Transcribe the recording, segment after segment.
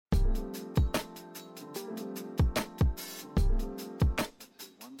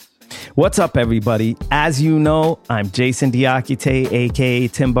What's up, everybody? As you know, I'm Jason Diakite, aka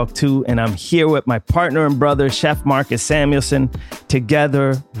Timbuktu, and I'm here with my partner and brother, Chef Marcus Samuelsson.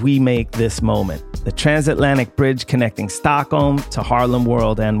 Together, we make this moment, the transatlantic bridge connecting Stockholm to Harlem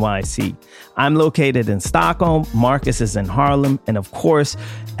World NYC. I'm located in Stockholm, Marcus is in Harlem, and of course,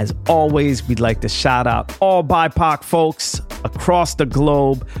 as always, we'd like to shout out all BIPOC folks across the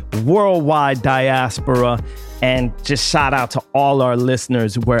globe, worldwide diaspora, and just shout out to all our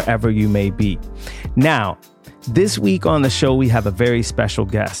listeners wherever you may be. Now, this week on the show, we have a very special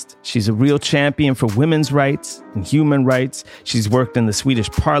guest. She's a real champion for women's rights and human rights. She's worked in the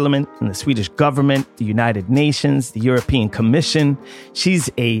Swedish Parliament, in the Swedish government, the United Nations, the European Commission. She's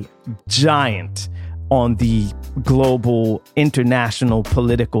a giant on the global international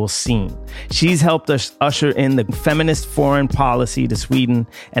political scene. She's helped us usher in the feminist foreign policy to Sweden,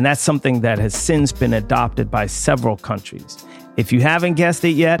 and that's something that has since been adopted by several countries. If you haven't guessed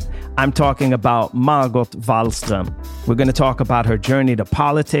it yet, I'm talking about Margot Wallström. We're going to talk about her journey to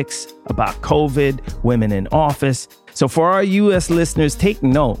politics, about COVID, women in office. So for our US listeners, take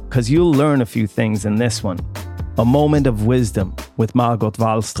note, because you'll learn a few things in this one. A moment of wisdom with Margot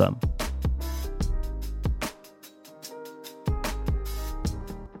Wallström.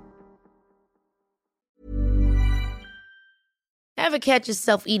 Ever catch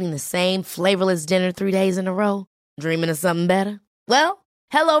yourself eating the same flavorless dinner 3 days in a row? Dreaming of something better? Well,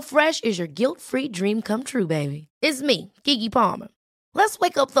 HelloFresh is your guilt-free dream come true, baby. It's me, Keke Palmer. Let's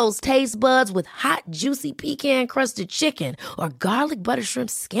wake up those taste buds with hot, juicy pecan-crusted chicken or garlic butter shrimp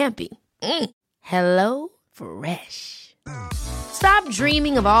scampi. Hello Fresh. Stop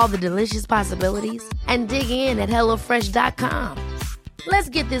dreaming of all the delicious possibilities and dig in at HelloFresh.com. Let's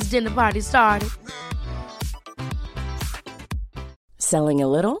get this dinner party started. Selling a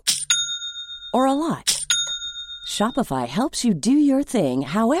little or a lot? Shopify helps you do your thing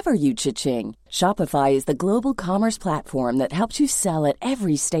however you cha-ching. Shopify is the global commerce platform that helps you sell at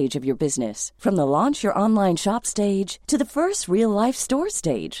every stage of your business. From the launch your online shop stage to the first real-life store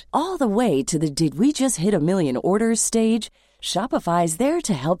stage, all the way to the did we just hit a million orders stage. Shopify is there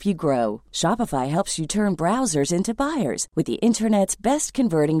to help you grow. Shopify helps you turn browsers into buyers with the internet's best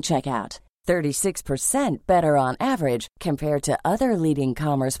converting checkout. 36% better on average compared to other leading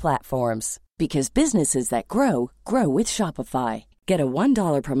commerce platforms. Because businesses that grow, grow with Shopify. Get a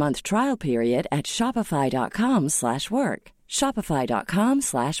 $1 per month trial period at shopify.com/work.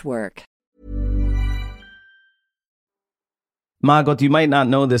 Shopify.com/work. Margot, you might not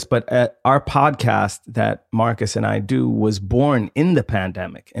know this, but our podcast that Marcus and I do was born in the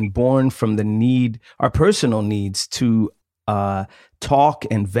pandemic and born from the need, our personal needs to talk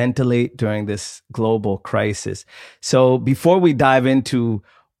and ventilate during this global crisis. So before we dive into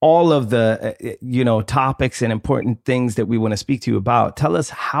all of the, topics and important things that we want to speak to you about, tell us,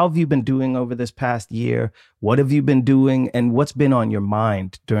 how have you been doing over this past year? What have you been doing? And what's been on your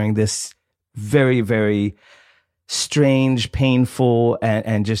mind during this very, very strange, painful,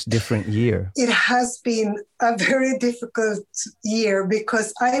 and just different year? It has been a very difficult year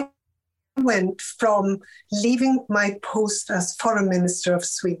because I went from leaving my post as foreign minister of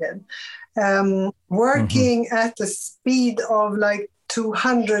Sweden, working at the speed of like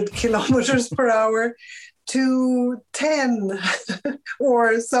 200 kilometers per hour to 10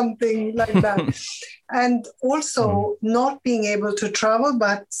 or something like that. And also not being able to travel,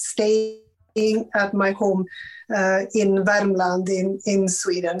 but staying at my home in Värmland in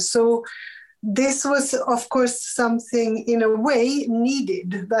Sweden. So this was, of course, something in a way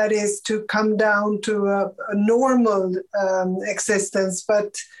needed, that is to come down to a normal existence,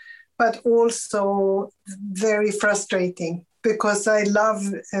 but also very frustrating because I love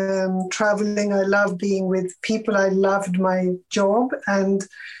traveling. I love being with people. I loved my job and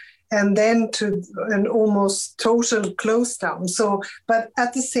then to an almost total close down. So, but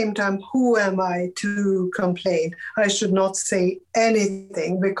at the same time, who am I to complain? I should not say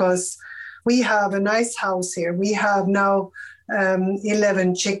anything because we have a nice house here. We have now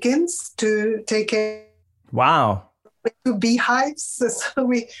 11 chickens to take care. Wow. To beehives. So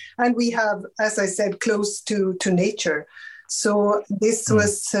we have, as I said, close to nature. So this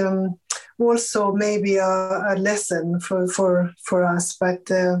was also maybe a lesson for us. But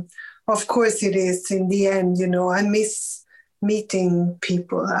of course it is in the end, I miss meeting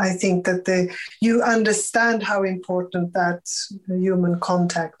people. I think that you understand how important that human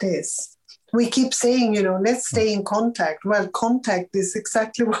contact is. We keep saying, let's stay in contact. Well, contact is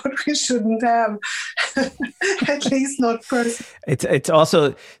exactly what we shouldn't have, at least not personally. It's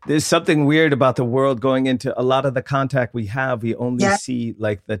also, there's something weird about the world going into a lot of the contact we have. We only see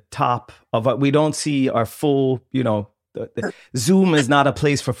like the top of it. We don't see our full, Zoom is not a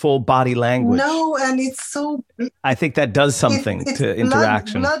place for full body language. No, and it's so... I think that does something to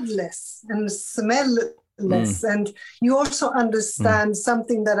interaction. Bloodless and smellless. And you also understand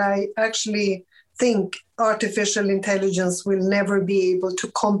something that I actually think artificial intelligence will never be able to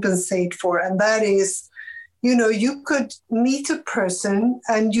compensate for. And that is, you could meet a person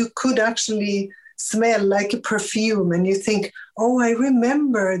and you could actually smell like a perfume, and you think, oh, I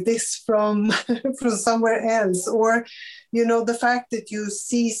remember this from from somewhere else. Or, the fact that you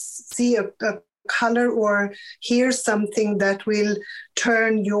see a color or hear something that will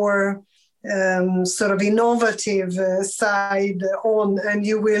turn your sort of innovative side on, and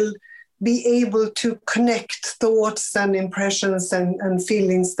you will be able to connect thoughts and impressions and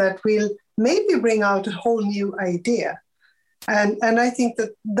feelings that will maybe bring out a whole new idea. And I think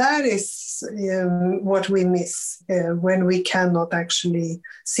that is what we miss when we cannot actually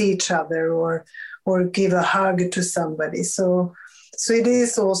see each other or give a hug to somebody. So it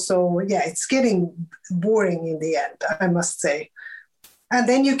is also, it's getting boring in the end, I must say. And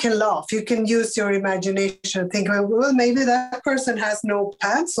then you can laugh. You can use your imagination and think, well, maybe that person has no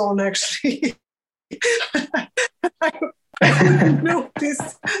pants on, actually. I wouldn't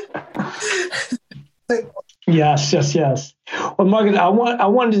notice. Yes. Well, Margaret, I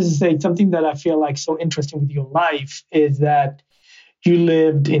wanted to say something that I feel like so interesting with your life is that you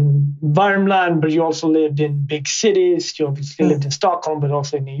lived in Värmland, but you also lived in big cities. You obviously lived in Stockholm, but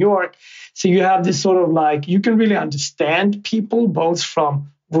also in New York. So you have this sort of like, you can really understand people both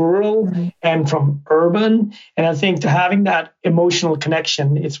from rural and from urban. And I think having that emotional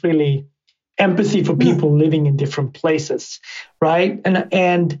connection, it's really empathy for people living in different places, right?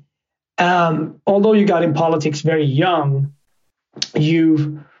 And although you got in politics very young,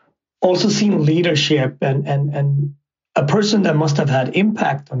 you've also seen leadership and a person that must have had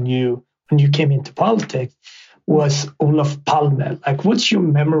impact on you when you came into politics was Olof Palme. Like, what's your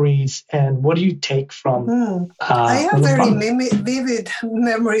memories and what do you take from I have Olof very Palme? vivid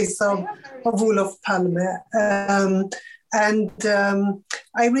memories of Olof Palme.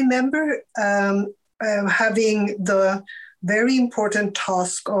 I remember having the very important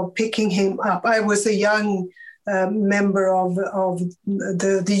task of picking him up. I was a young member of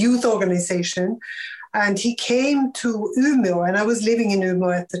the youth organization, and he came to Umeå, and I was living in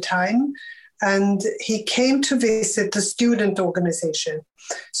Umeå at the time, and he came to visit the student organization.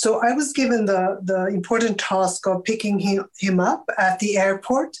 So I was given the important task of picking him up at the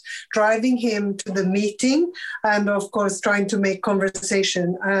airport, driving him to the meeting, and of course trying to make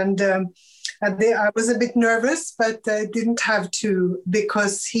conversation. And I was a bit nervous, but I didn't have to,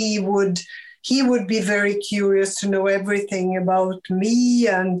 because he would be very curious to know everything about me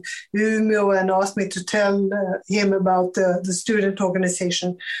and Umeå, and asked me to tell him about the student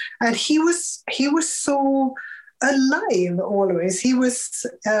organization. And he was so alive always. He was,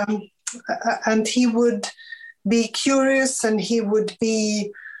 and he would be curious, and he would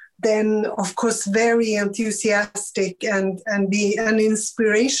be then, of course, very enthusiastic and be an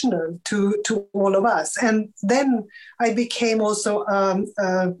inspirational to all of us. And then I became also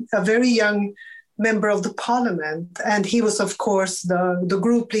a very young member of the parliament. And he was, of course, the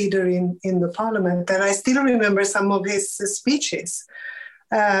group leader in the parliament. And I still remember some of his speeches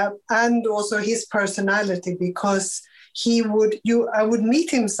and also his personality, because I would meet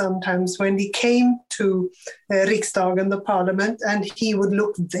him sometimes when he came to Riksdagen, the parliament, and he would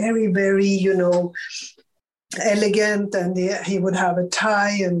look very, very, elegant, and he would have a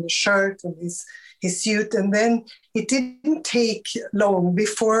tie and a shirt and his suit. And then it didn't take long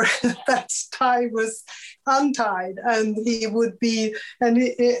before that tie was untied, and he would be, and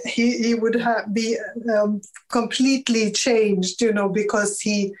he would be completely changed, because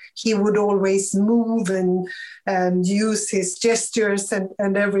he would always move and use his gestures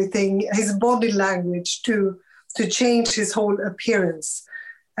and everything, his body language to change his whole appearance.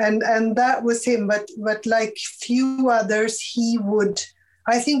 And that was him, but like few others,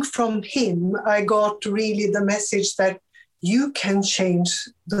 I think from him, I got really the message that you can change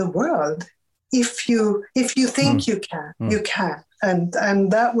the world. If you think you can, you can. And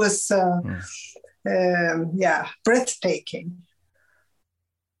that was, breathtaking.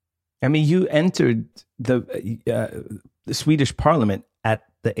 I mean, you entered the Swedish parliament at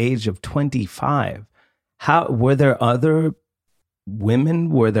the age of 25. Were there other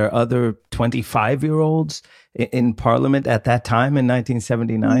women? Were there other 25-year-olds in parliament at that time in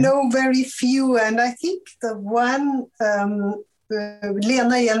 1979? No, very few. And I think the one,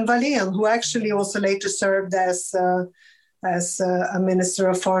 Lena Hjelm-Wallén, who actually also later served as a Minister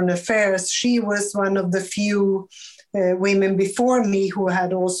of Foreign Affairs, she was one of the few women before me who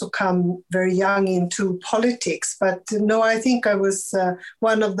had also come very young into politics. But no, I think I was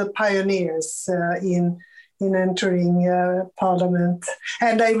one of the pioneers in entering parliament.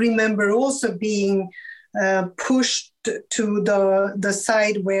 And I remember also being pushed to the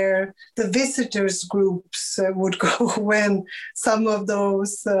side where the visitors groups would go when some of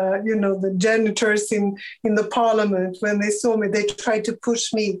those, the janitors in the parliament, when they saw me, they tried to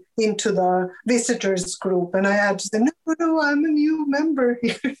push me into the visitors group. And I had to say, no, I'm a new member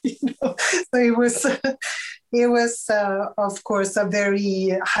here. So it was, of course, a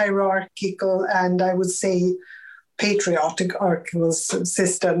very hierarchical and I would say patriarchal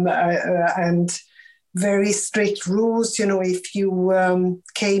system and very strict rules. If you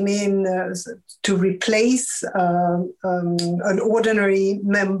came in to replace an ordinary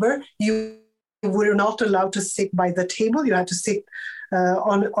member, you were not allowed to sit by the table. You had to sit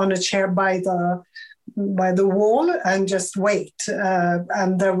on a chair by the wall and just wait.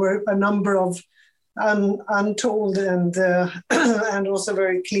 And there were a number of untold and also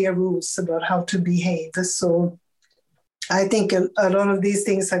very clear rules about how to behave. So I think a lot of these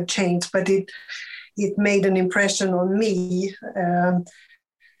things have changed, but it made an impression on me, and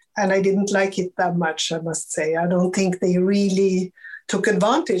I didn't like it that much, I must say. I don't think they really took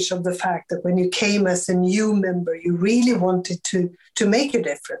advantage of the fact that when you came as a new member, you really wanted to make a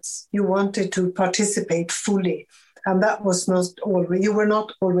difference. You wanted to participate fully, and that was not always, you were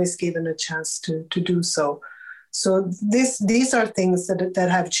not always given a chance to do so. So these are things that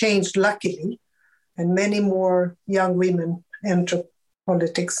have changed, luckily, and many more young women enter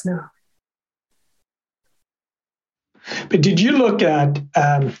politics now. But did you look at,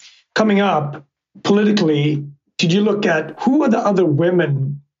 coming up politically, did you look at who are the other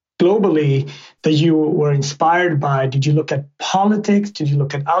women globally that you were inspired by? Did you look at politics? Did you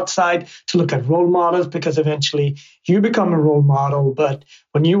look at outside to look at role models? Because eventually you become a role model. But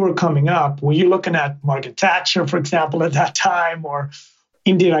when you were coming up, were you looking at Margaret Thatcher, for example, at that time, or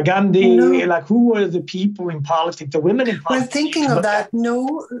Indira Gandhi? No. Like, who were the people in politics, the women in politics? Well, thinking of that,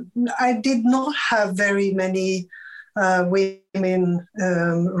 no, I did not have very many women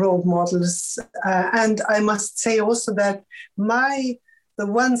role models. And I must say also that the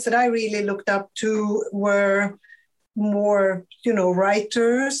ones that I really looked up to were more,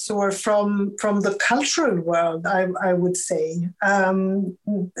 writers or from the cultural world, I would say. And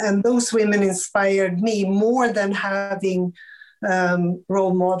those women inspired me more than having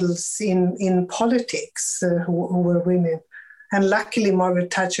role models in politics who were women. And luckily,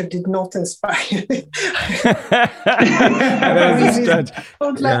 Margaret Thatcher did not inspire me. I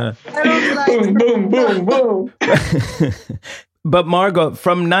don't like boom, boom, boom. But Margot,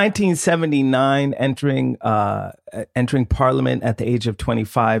 from 1979, entering Parliament at the age of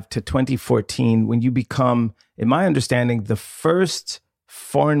 25 to 2014, when you become, in my understanding, the first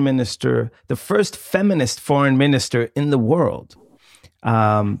foreign minister, the first feminist foreign minister in the world.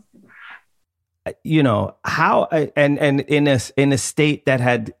 How and in a state that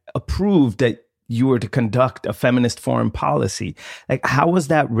had approved that you were to conduct a feminist foreign policy, like how was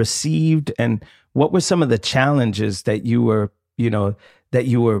that received, and what were some of the challenges that you were,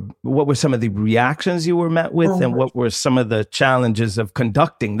 what were some of the reactions you were met with, and what were some of the challenges of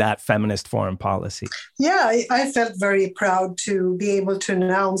conducting that feminist foreign policy? Yeah, I felt very proud to be able to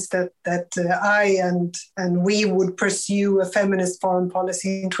announce that I and we would pursue a feminist foreign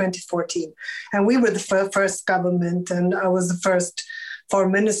policy in 2014. And we were the first government, and I was the first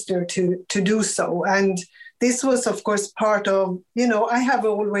foreign minister to do so. And this was, of course, part of, I have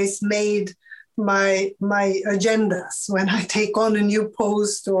always made my agendas. When I take on a new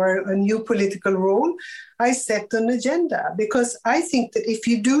post or a new political role, I set an agenda, because I think that if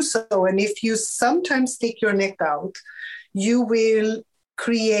you do so, and if you sometimes stick your neck out, you will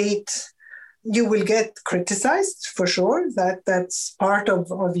get criticized, for sure. That's part of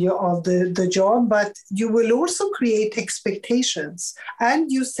the job, but you will also create expectations,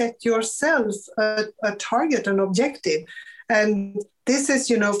 and you set yourself a target, an objective. And this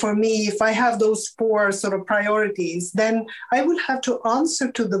is, for me, if I have those 4 sort of priorities, then I will have to answer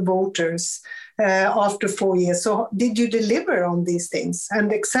to the voters after 4 years. So did you deliver on these things?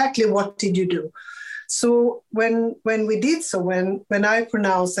 And exactly what did you do? So when we did so, when I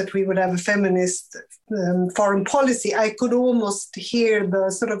pronounced that we would have a feminist foreign policy, I could almost hear the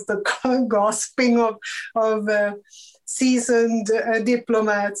sort of the gasping of seasoned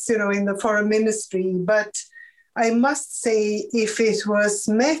diplomats, in the foreign ministry. But I must say, if it was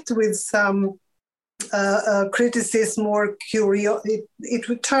met with some criticism or curiosity,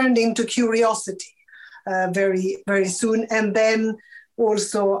 it turned into curiosity very, very soon. And then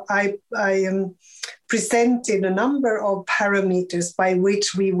also I presented a number of parameters by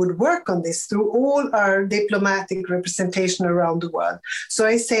which we would work on this through all our diplomatic representation around the world. So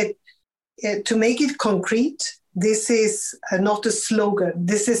I said, to make it concrete, this is not a slogan.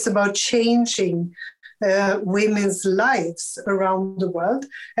 This is about changing women's lives around the world,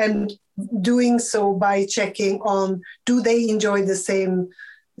 and doing so by checking on, do they enjoy the same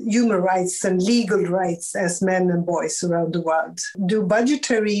human rights and legal rights as men and boys around the world? Do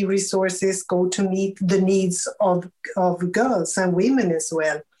budgetary resources go to meet the needs of girls and women as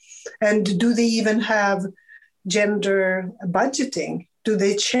well? And do they even have gender budgeting? Do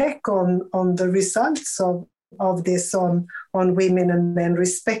they check on the results of this on women and men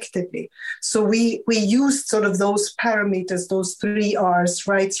respectively? So we used sort of those parameters, those 3 R's,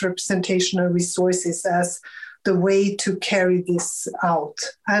 rights, representation, and resources, as the way to carry this out.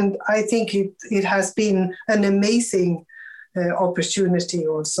 And I think it has been an amazing opportunity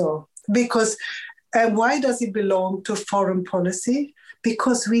also. Because, and why does it belong to foreign policy?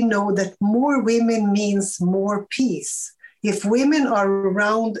 Because we know that more women means more peace. If women are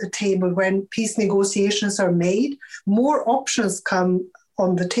around a table when peace negotiations are made, more options come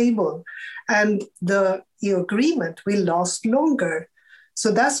on the table, and the agreement will last longer. So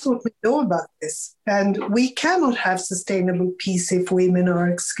that's what we know about this. And we cannot have sustainable peace if women are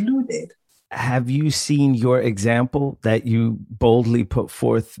excluded. Have you seen your example that you boldly put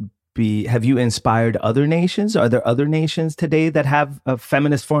forth have you inspired other nations? Are there other nations today that have a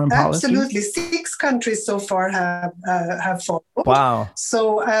feminist foreign policy? Absolutely. 6 countries so far have followed. Wow.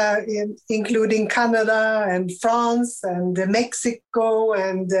 So including Canada and France and Mexico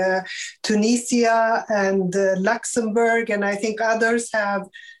and Tunisia and Luxembourg, and I think others have,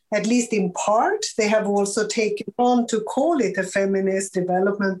 at least in part, they have also taken on to call it a feminist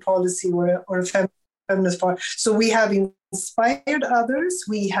development policy or a feminist policy. So we have inspired others.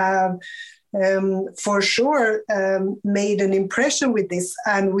 We have for sure made an impression with this.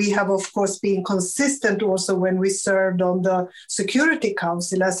 And we have, of course, been consistent also when we served on the Security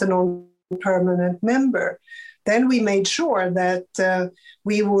Council as a non-permanent member. Then we made sure that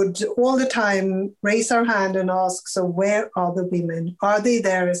we would all the time raise our hand and ask, so where are the women? Are they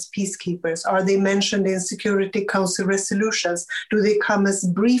there as peacekeepers? Are they mentioned in Security Council resolutions? Do they come as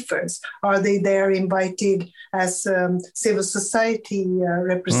briefers? Are they there invited as civil society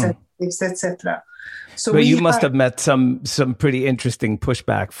representatives, etc.? So but you must have met some pretty interesting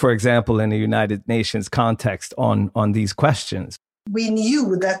pushback, for example, in the United Nations context on these questions. We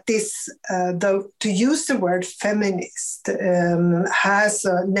knew that this, to use the word feminist, has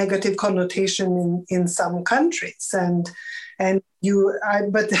a negative connotation in some countries, but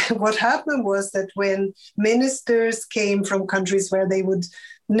what happened was that when ministers came from countries where they would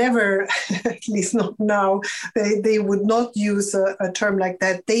never, at least not now, they would not use a term like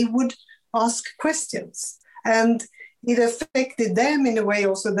that, they would ask questions, and it affected them in a way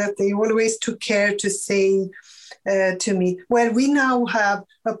also that they always took care to say to me, well, we now have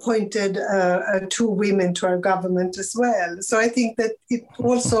appointed 2 women to our government as well. So I think that it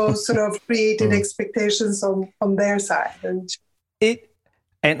also sort of created expectations on their side.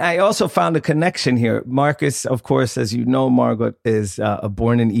 And I also found a connection here. Marcus, of course, as you know, Margot is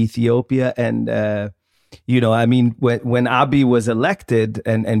born in Ethiopia. And, I mean, when Abiy was elected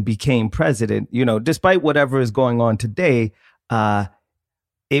and became president, despite whatever is going on today,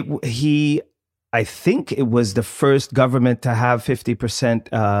 I think it was the first government to have 50%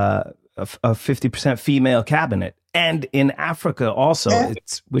 a 50% female cabinet, and in Africa also,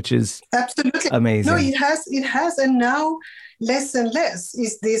 which is absolutely amazing. No, it has, and now less and less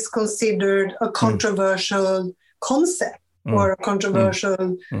is this considered a controversial concept or a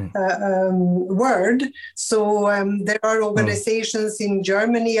controversial word. So there are organizations in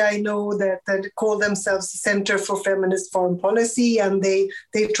Germany, I know, that call themselves Center for Feminist Foreign Policy, and they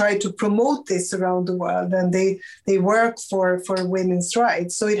try to promote this around the world, and they work for women's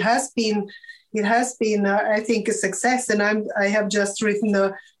rights. So it has been, I think, a success. And I have just written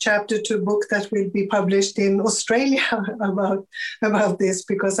a chapter to a book that will be published in Australia about this,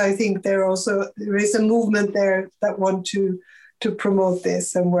 because I think there is a movement there that want to promote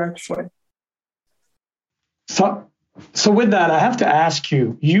this and work for it. So with that, I have to ask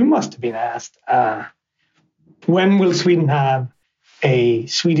you, you must have been asked, when will Sweden have a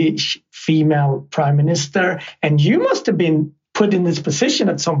Swedish female prime minister? And you must have been put in this position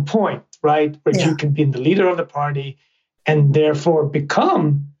at some point, right? Where you can be the leader of the party and therefore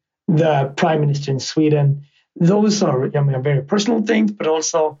become the prime minister in Sweden. Those are, very personal things, but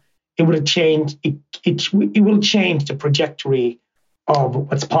also it would have changed. It will change the trajectory of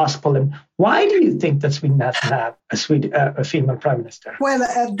what's possible. And why do you think that Sweden doesn't have a female prime minister?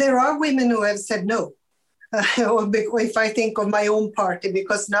 Well, there are women who have said no. or if I think of my own party,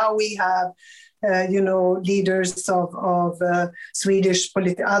 because now we have, leaders of other Swedish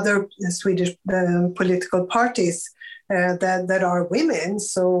political parties that are women.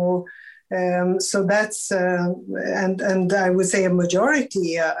 So that's and I would say a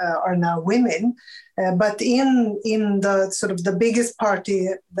majority are now women. But in the sort of the biggest party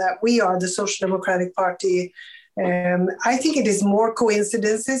that we are, the Social Democratic Party, I think it is more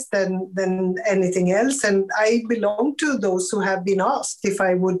coincidences than anything else. And I belong to those who have been asked if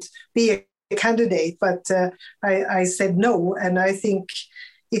I would be a candidate, but I said no. And I think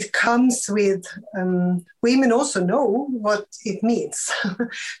it comes with women also know what it means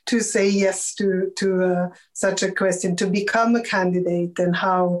to say yes to such a question, to become a candidate, and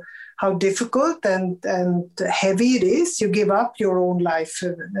how difficult and heavy it is. You give up your own life,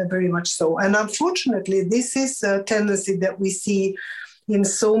 very much so. And unfortunately, this is a tendency that we see in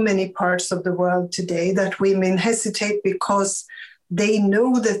so many parts of the world today, that women hesitate because they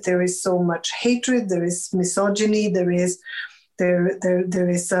know that there is so much hatred, there is misogyny, there is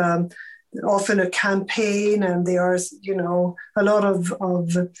often a campaign, and there are, a lot of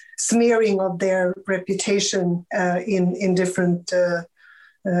smearing of their reputation in different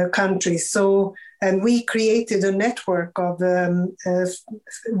countries. So, and we created a network of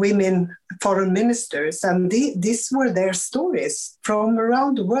women foreign ministers, and these were their stories from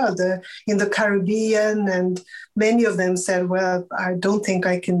around the world, in the Caribbean, and many of them said, well, I don't think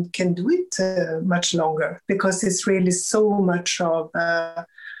I can do it much longer, because it's really so much of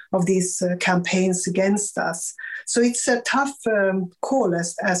these campaigns against us. So it's a tough call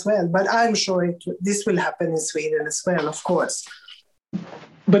as well, but I'm sure this will happen in Sweden as well, of course.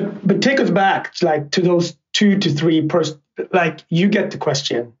 But take us back to those 2 to 3 you get the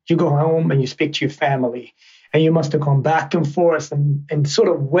question, you go home and you speak to your family, and you must have gone back and forth and sort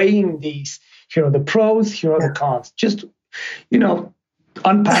of weighing these, here are the pros, here are the cons. Just,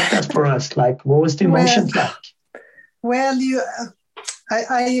 unpack that for us. Like, what was the emotions like? Well,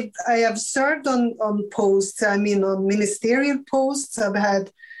 I have served on posts, on ministerial posts.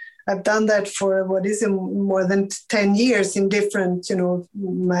 I've done that for more than 10 years in different,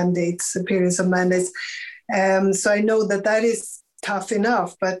 mandates, periods of mandates. So I know that is tough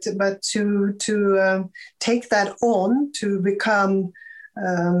enough, but to take that on, to become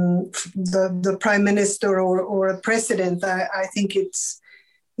the prime minister or a president, I think it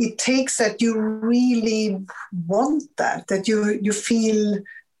takes that you really want that you feel.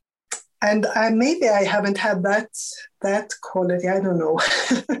 And maybe I haven't had that quality, I don't know.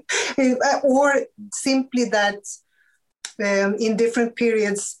 Or simply that in different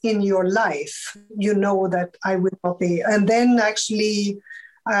periods in your life, that I will not be. And then actually,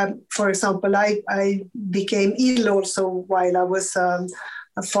 for example, I became ill also while I was a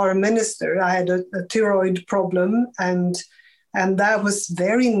foreign minister. I had a thyroid problem, and that was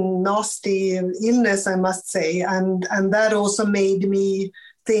very nasty illness, I must say. And that also made me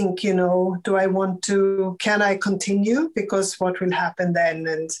think, can I continue? Because what will happen then?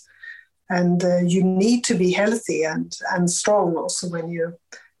 And you need to be healthy and strong also when you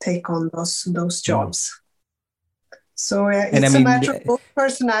take on those jobs. So it's a matter of both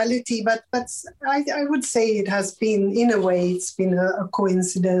personality, but I would say it has been, in a way, it's been a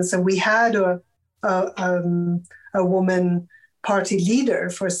coincidence. And we had a woman party leader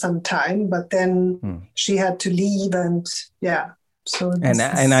for some time, but then she had to leave, and So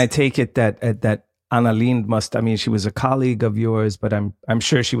and I take it that Anna Lindh she was a colleague of yours, but I'm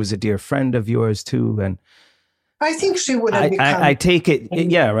sure she was a dear friend of yours too. And I think she would have become. I take it,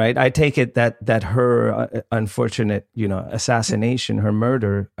 right. I take it that her unfortunate, assassination, her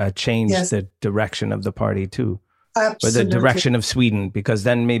murder, changed the direction of the party too. Absolutely. Or the direction of Sweden, because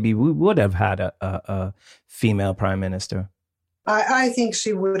then maybe we would have had a female prime minister. I think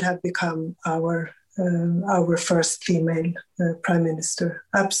she would have become our first female prime minister,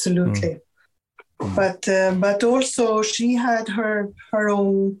 absolutely. But also she had her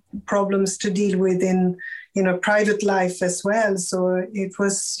own problems to deal with in her private life as well. So it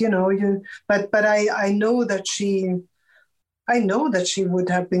was, but I know that she would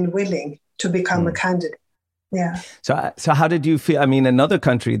have been willing to become a candidate. Yeah. So how did you feel? Another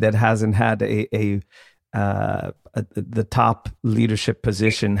country that hasn't had the top leadership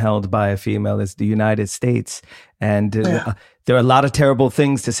position held by a female is the United States. And there are a lot of terrible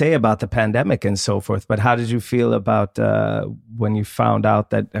things to say about the pandemic and so forth. But how did you feel about when you found out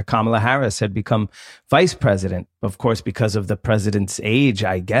that Kamala Harris had become vice president? Of course, because of the president's age,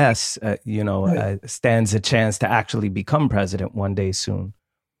 I guess, stands a chance to actually become president one day soon.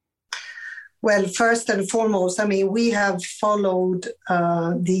 Well, first and foremost, I mean, we have followed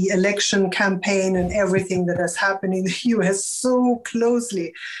the election campaign and everything that has happened in the US so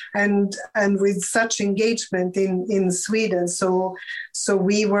closely, and with such engagement in Sweden. So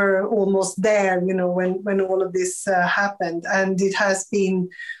we were almost there, you know, when all of this happened. And it has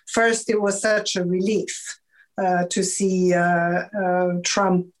been, first, it was such a relief to see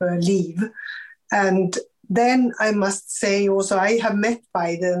Trump leave. And then I must say also, I have met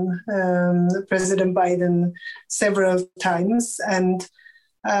Biden, President Biden, several times, and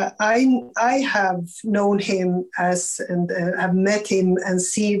I have known him and have met him and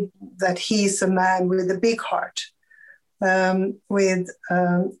see that he's a man with a big heart, with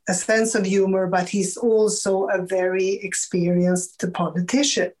a sense of humor, but he's also a very experienced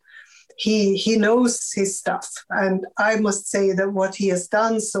politician. He knows his stuff, and I must say that what he has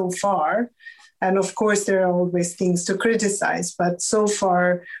done so far. And of course, there are always things to criticize, but so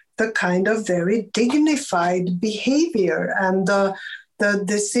far, the kind of very dignified behavior and the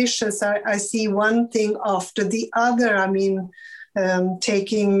decisions, I see one thing after the other. I mean,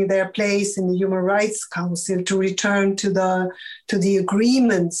 taking their place in the Human Rights Council to return to the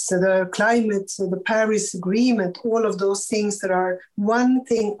agreements, the climate, the Paris Agreement, all of those things that are one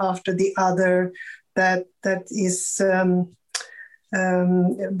thing after the other that is...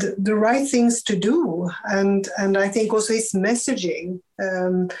 the right things to do, and I think also his messaging.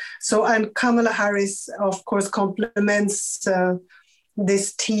 And Kamala Harris, of course, complements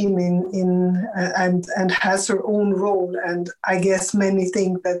this team and has her own role. And I guess many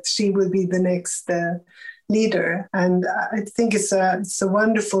think that she will be the next leader. And I think it's a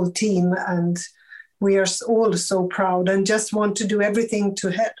wonderful team, and we are all so proud and just want to do everything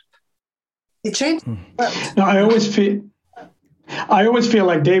to help. It changed. No, I always feel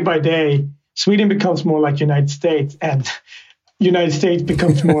like day by day, Sweden becomes more like United States and United States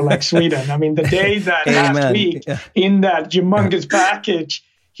becomes more like Sweden. I mean, the day that last week in that humongous package,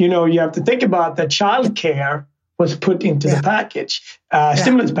 you know, you have to think about that childcare was put into the package,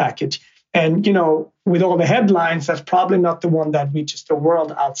 stimulus package. And, you know, with all the headlines, that's probably not the one that reaches the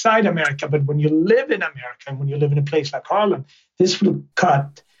world outside America. But when you live in America and when you live in a place like Harlem, this will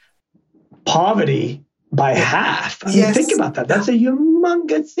cut poverty by half. I mean, think about that. That's a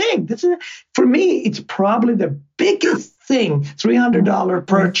humongous thing. For me, it's probably the biggest thing, $300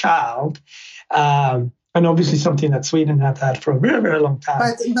 per child. And obviously something that Sweden has had for a very, very long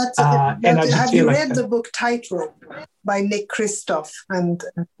time. But have you read the book Tightrope by Nick Kristof and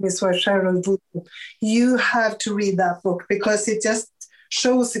Ms. Cheryl Wood? You have to read that book because it just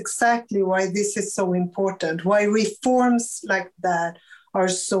shows exactly why this is so important, why reforms like that are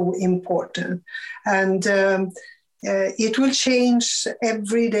so important. And it will change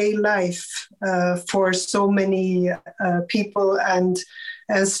everyday life for so many people and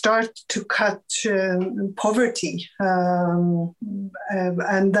start to cut poverty. And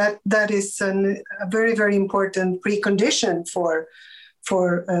that is a very, very important precondition for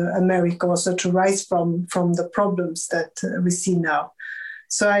America also to rise from the problems that we see now.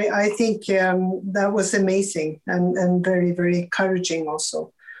 So I think that was amazing and very, very encouraging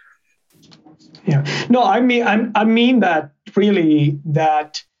also. Yeah. No, I mean that really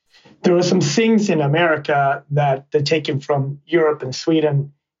that there are some things in America that they're taken from Europe and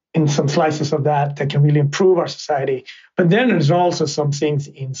Sweden in some slices of that can really improve our society. But then there's also some things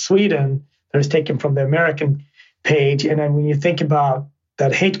in Sweden that is taken from the American page. And then when you think about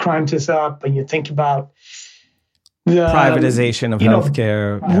that hate crimes is up and you think about the privatization of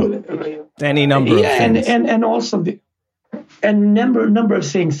healthcare, any number of things, and also a number of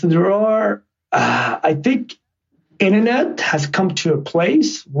things. There are, I think, internet has come to a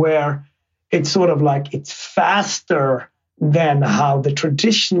place where it's sort of like it's faster than how the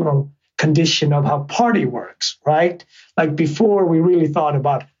traditional condition of how party works, right? Like before, we really thought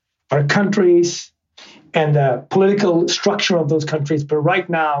about our countries and the political structure of those countries, but right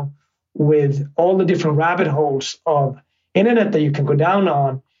now, with all the different rabbit holes of internet that you can go down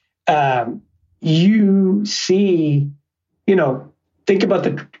on, you see, you know, think about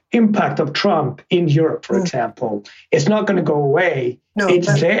the impact of Trump in Europe, for example. It's not going to go away. No, it's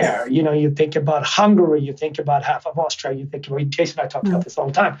there. You know, you think about Hungary, you think about half of Austria, you think about, Jason and I talk about this all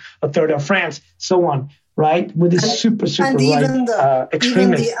the time, a third of France, so on, right? With this super and even right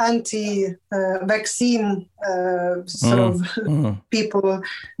extremists. Even the anti-vaccine sort of people,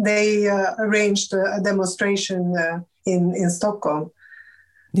 they arranged a demonstration in Stockholm.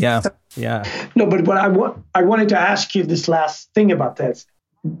 Yeah, yeah. No, but what I wanted to ask you this last thing about this.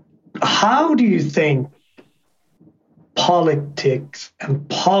 How do you think politics and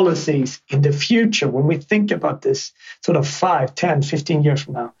policies in the future, when we think about this sort of 5, 10, 15 years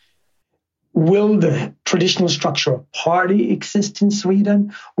from now, will the traditional structure of party exist in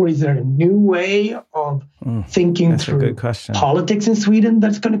Sweden, or is there a new way of thinking through politics in Sweden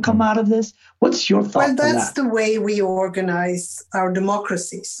that's going to come out of this? What's your thought on that? Well, that's the way we organize our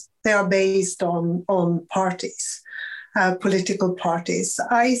democracies. They are based on parties, political parties.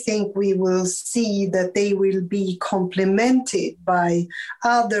 I think we will see that they will be complemented by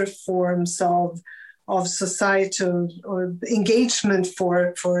other forms of societal or engagement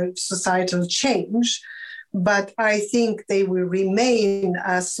for societal change. But I think they will remain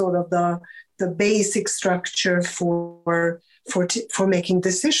as sort of the basic structure for making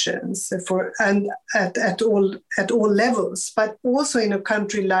decisions and at all levels. But also in a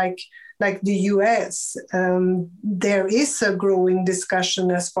country like the US, there is a growing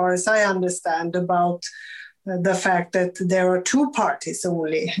discussion, as far as I understand, about the fact that there are two parties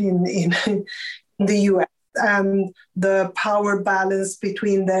only in the US, and the power balance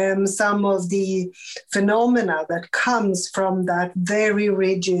between them, some of the phenomena that comes from that very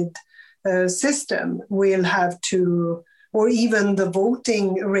rigid system will have to, or even the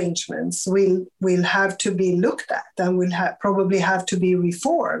voting arrangements will have to be looked at and will probably have to be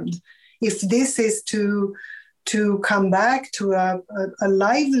reformed. If this is to come back to a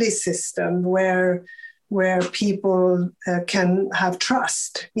lively system where people can have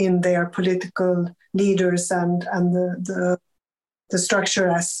trust in their political leaders and the structure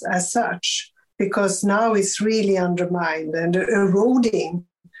as such, because now it's really undermined and eroding.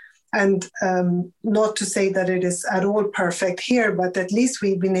 And not to say that it is at all perfect here, but at least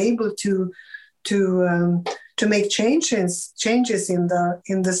we've been able to make changes in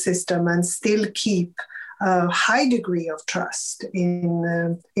the system and still keep a high degree of trust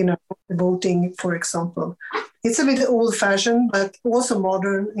in voting, for example. It's a bit old-fashioned, but also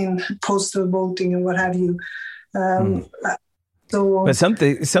modern in postal voting and what have you. But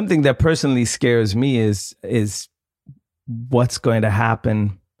something that personally scares me is what's going to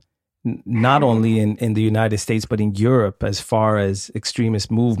happen, not only in the United States, but in Europe, as far as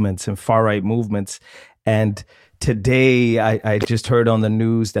extremist movements and far-right movements. And today, I just heard on the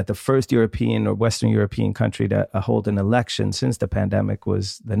news that the first European or Western European country to hold an election since the pandemic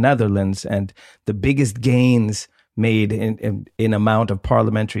was the Netherlands. And the biggest gains made in amount of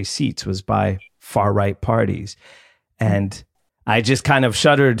parliamentary seats was by far-right parties. And I just kind of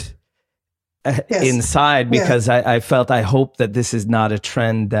shuddered inside, because I felt, I hope that this is not a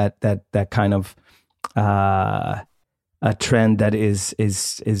trend that kind of a trend that is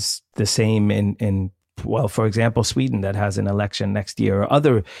the same in well, for example, Sweden, that has an election next year, or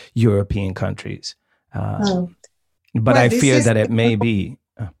other European countries. But I fear that it may be.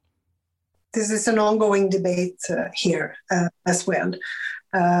 This is an ongoing debate here as well.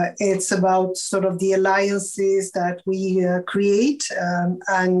 It's about sort of the alliances that we create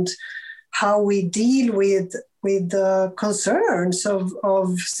and how we deal with the concerns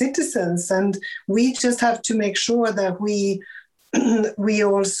of citizens. And we just have to make sure that we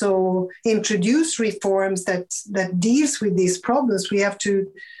also introduce reforms that deals with these problems. We have to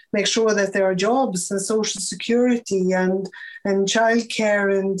make sure that there are jobs and social security and childcare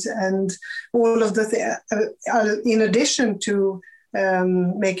and all of the in addition to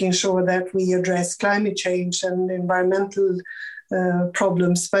making sure that we address climate change and environmental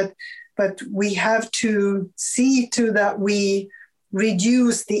problems. But we have to see to that we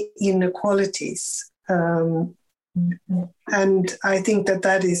reduce the inequalities. And I think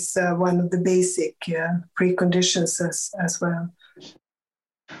that is one of the basic preconditions as well.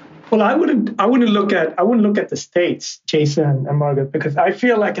 Well, I wouldn't look at the states, Jason and Margaret, because I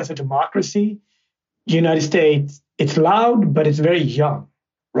feel like as a democracy, the United States, it's loud, but it's very young,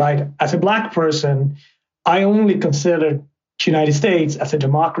 right? As a Black person, I only consider the United States as a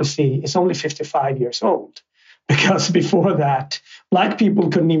democracy is only 55 years old, because before that, Black people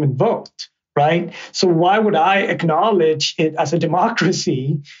couldn't even vote. Right? So why would I acknowledge it as a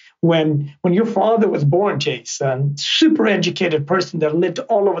democracy when your father was born, Jason, super educated person that lived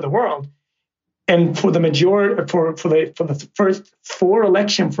all over the world, and for the first 4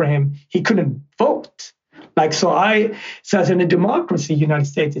 elections for him, he couldn't vote. So as in a democracy, United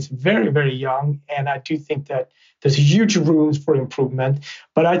States is very, very young, and I do think that there's huge rooms for improvement.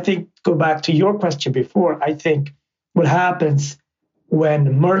 But I think, go back to your question before, I think what happens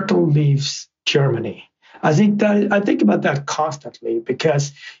when Merkel leaves Germany. I think about that constantly,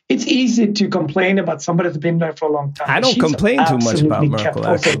 because it's easy to complain about somebody that's been there for a long time. I don't complain too much about Merkel,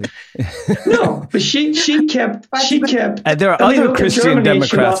 actually. No, but she kept. And there are other Christian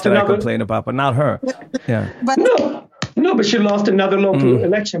Democrats that I complain about, but not her. Yeah. No, but she lost another local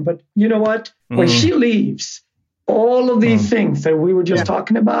election. But you know what? When she leaves, All of these things that we were just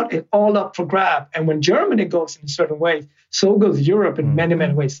talking about, it's all up for grab. And when Germany goes in a certain way, so goes Europe in many,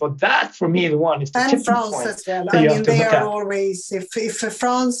 many ways. So that, for me, the one is the tipping France point as well. that you have to they look are at. always, if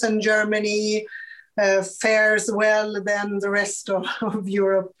France and Germany fares well, then the rest of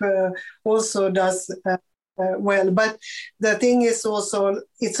Europe also does well. But the thing is also,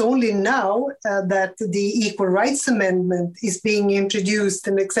 it's only now that the Equal Rights Amendment is being introduced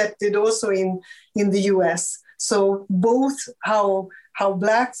and accepted also in the US. So both how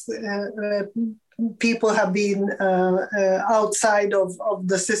Black people have been outside of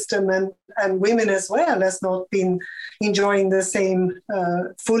the system, and women as well has not been enjoying the same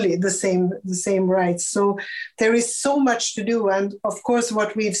fully the same rights. So there is so much to do, and of course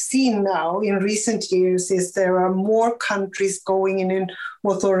what we've seen now in recent years is there are more countries going in an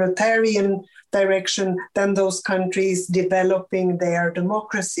authoritarian direction than those countries developing their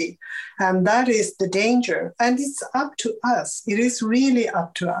democracy. And that is the danger. And it's up to us. It is really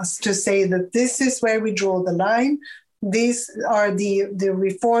up to us to say that this is where we draw the line. These are the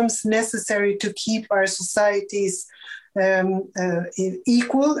reforms necessary to keep our societies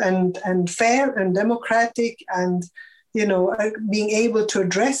equal and fair and democratic, and being able to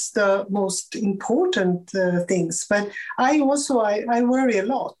address the most important things. But I worry a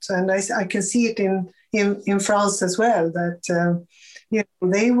lot, and I can see it in France as well, that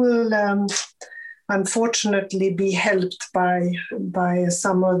they will unfortunately be helped by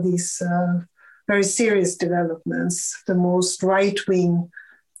some of these very serious developments, the most right-wing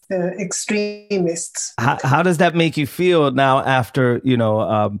extremists. How does that make you feel now after,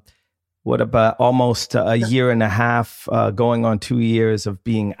 what about almost a year and a half, going on 2 years of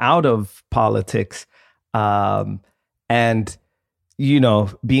being out of politics, and,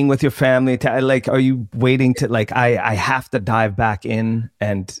 being with your family? Are you waiting to, I have to dive back in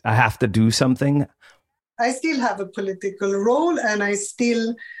and I have to do something? I still have a political role, and I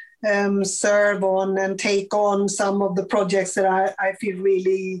still serve on and take on some of the projects that I feel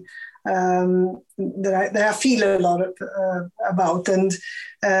really that I feel a lot about. And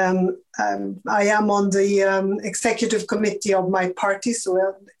I am on the executive committee of my party,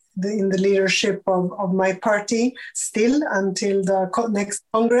 so in the leadership of my party still until the next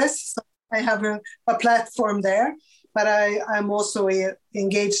Congress. So I have a platform there, but I'm also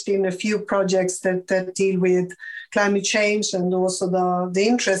engaged in a few projects that deal with climate change, and also the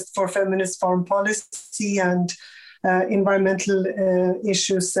interest for feminist foreign policy and environmental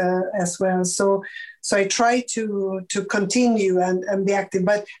issues as well. So I try to continue and be active.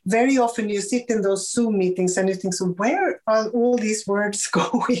 But very often you sit in those Zoom meetings and you think, so where are all these words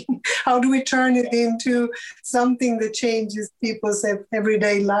going? How do we turn it into something that changes people's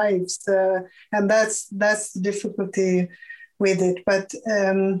everyday lives? And that's the difficulty with it. But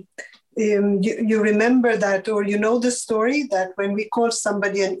you remember that, or the story that when we call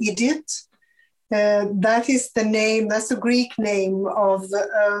somebody an idiot, that is the name, that's a Greek name of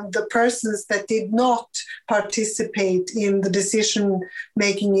the persons that did not participate in the decision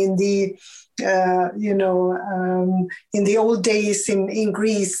making in the, in the old days in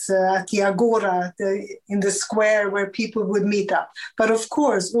Greece, at the Agora, in the square where people would meet up. But of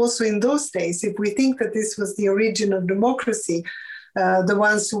course, also in those days, if we think that this was the origin of democracy, the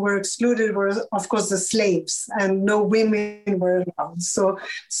ones who were excluded were, of course, the slaves, and no women were allowed. So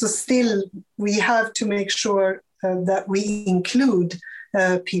still, we have to make sure that we include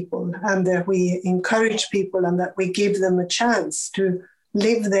people, and that we encourage people, and that we give them a chance to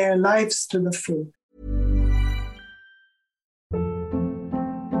live their lives to the full.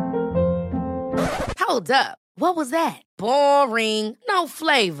 Hold up. What was that? Boring. No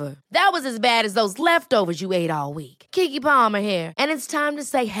flavor. That was as bad as those leftovers you ate all week. Keke Palmer here. And it's time to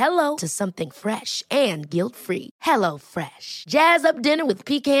say hello to something fresh and guilt-free. Hello Fresh. Jazz up dinner with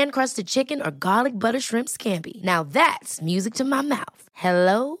pecan-crusted chicken or garlic butter shrimp scampi. Now that's music to my mouth.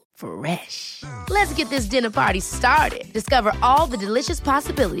 Hello Fresh. Let's get this dinner party started. Discover all the delicious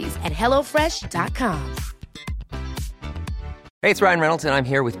possibilities at HelloFresh.com. Hey, it's Ryan Reynolds, and I'm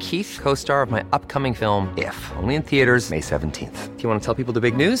here with Keith, co-star of my upcoming film, If, only in theaters May 17th. Do you want to tell people the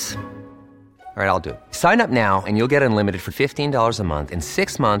big news? All right, I'll do it. Sign up now and you'll get unlimited for $15 a month and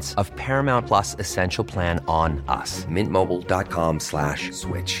 6 months of Paramount Plus Essential Plan on us.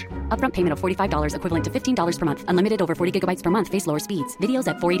 MintMobile.com/switch. Upfront payment of $45 equivalent to $15 per month. Unlimited over 40 gigabytes per month. Face lower speeds. Videos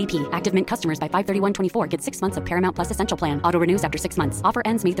at 480p. Active Mint customers by 531.24 get 6 months of Paramount Plus Essential Plan. Auto renews after 6 months. Offer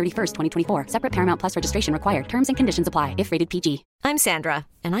ends May 31st, 2024. Separate Paramount Plus registration required. Terms and conditions apply if rated PG. I'm Sandra,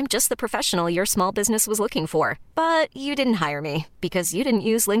 and I'm just the professional your small business was looking for. But you didn't hire me because you didn't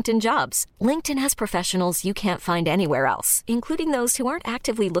use LinkedIn Jobs. LinkedIn has professionals you can't find anywhere else, including those who aren't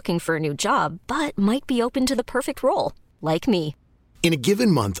actively looking for a new job, but might be open to the perfect role, like me. In a given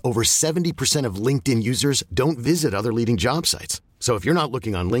month, over 70% of LinkedIn users don't visit other leading job sites. So if you're not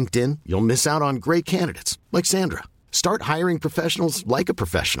looking on LinkedIn, you'll miss out on great candidates like Sandra. Start hiring professionals like a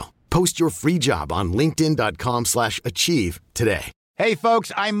professional. Post your free job on linkedin.com/achieve today. Hey,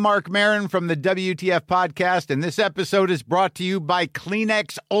 folks, I'm Mark Maron from the WTF Podcast, and this episode is brought to you by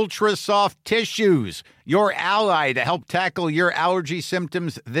Kleenex Ultra Soft Tissues, your ally to help tackle your allergy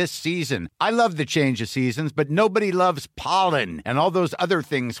symptoms this season. I love the change of seasons, but nobody loves pollen and all those other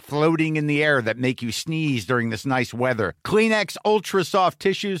things floating in the air that make you sneeze during this nice weather. Kleenex Ultra Soft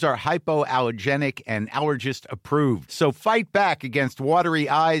Tissues are hypoallergenic and allergist approved, so fight back against watery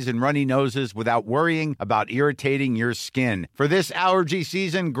eyes and runny noses without worrying about irritating your skin. For this allergy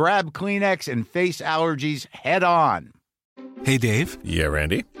season, grab Kleenex and face allergies head on. Hey, Dave. Yeah,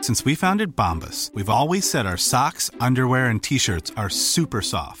 Randy. Since we founded Bombas, we've always said our socks, underwear, and T-shirts are super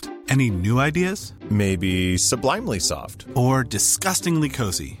soft. Any new ideas? Maybe sublimely soft. Or disgustingly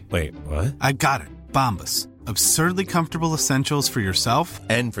cozy. Wait, what? I got it. Bombas. Absurdly comfortable essentials for yourself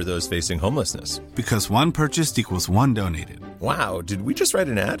and for those facing homelessness. Because one purchased equals one donated. Wow, did we just write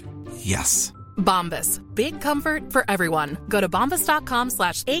an ad? Yes. Bombas. Big comfort for everyone. Go to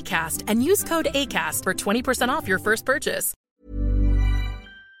bombas.com/ACAST and use code ACAST for 20% off your first purchase.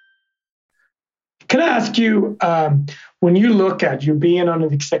 Can I ask you, when you look at you being on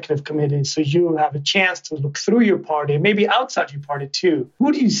an executive committee, so you have a chance to look through your party, maybe outside your party too,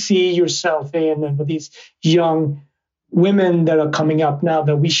 who do you see yourself in, and with these young women that are coming up now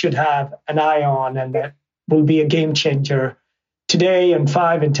that we should have an eye on and that will be a game changer today and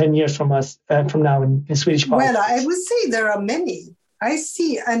 5 and 10 years from now in Swedish politics? Well, I would say there are many. I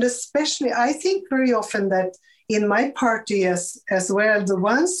see, and especially I think very often that in my party as well, the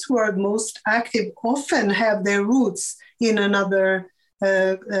ones who are most active often have their roots in another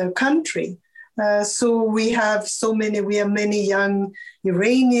country. So we have many young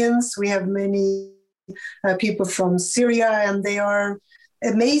Iranians, we have many people from Syria, and they are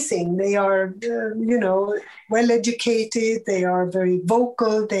amazing. They are, well educated. They are very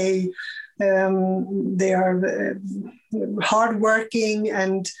vocal. They are hardworking,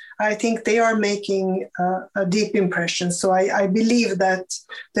 and I think they are making a deep impression. So I believe that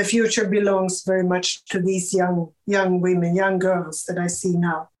the future belongs very much to these young women, young girls that I see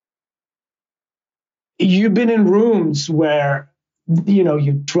now. You've been in rooms where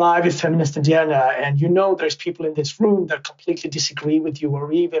you drive a feminist agenda, and there's people in this room that completely disagree with you,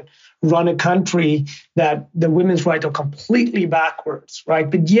 or even run a country that the women's rights are completely backwards, right?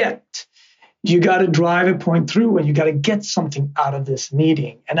 But yet you got to drive a point through, and you got to get something out of this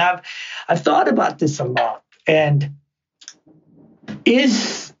meeting. And I've thought about this a lot. And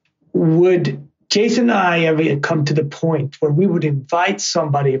would Jason and I ever come to the point where we would invite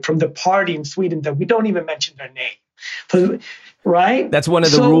somebody from the party in Sweden that we don't even mention their name? Right? That's one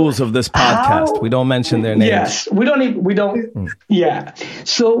of the rules of this podcast. We don't mention their names. Yes, we don't. Yeah.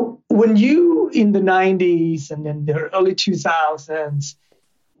 So when you, in the 90s and in the early 2000s,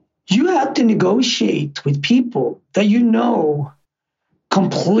 you had to negotiate with people that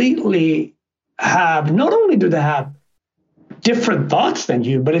completely have, not only do they have different thoughts than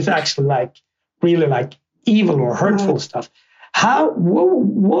you, but it's actually really evil or hurtful stuff.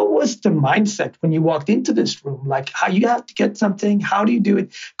 What was the mindset when you walked into this room? How you have to get something, how do you do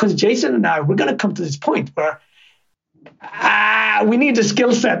it? Because Jason and I, we're going to come to this point where we need a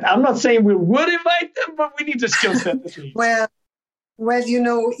skill set. I'm not saying we would invite them, but we need a skill set at least. Well,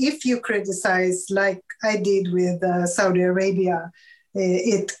 if you criticize like I did with Saudi Arabia,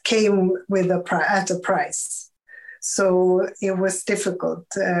 it came at a price. So it was difficult.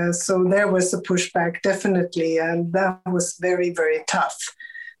 So there was a pushback, definitely, and that was very, very tough.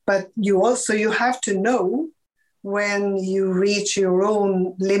 But you have to know when you reach your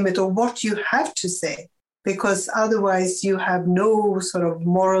own limit or what you have to say, because otherwise you have no sort of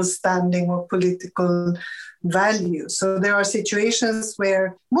moral standing or political value. So there are situations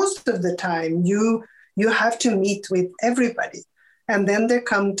where most of the time you have to meet with everybody. And then there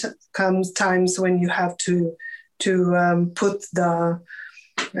comes times when you have to put the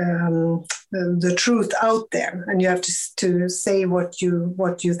truth out there, and you have to say what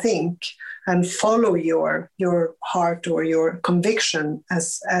you think and follow your heart or your conviction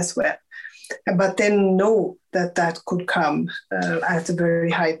as well. But then know that could come at a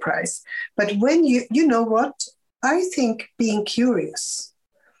very high price. But when you know what, I think being curious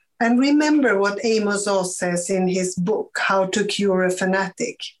And remember what Amos Oz says in his book, How to Cure a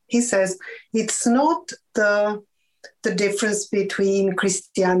Fanatic. He says, it's not the difference between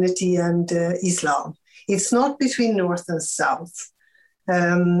Christianity and Islam. It's not between North and South.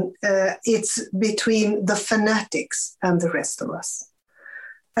 It's between the fanatics and the rest of us.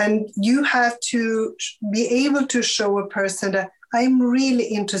 And you have to be able to show a person that I'm really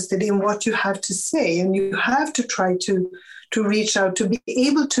interested in what you have to say. And you have to try to reach out, to be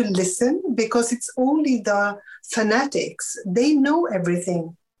able to listen, because it's only the fanatics. They know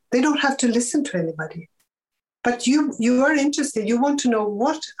everything. They don't have to listen to anybody. But you are interested. You want to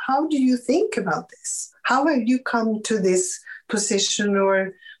know how do you think about this? How have you come to this position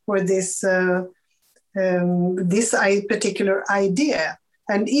or this particular idea?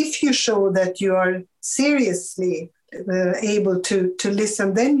 And if you show that you are seriously able to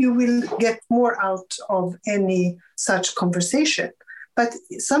listen, then you will get more out of any such conversation. But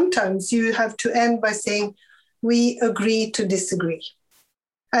sometimes you have to end by saying, we agree to disagree.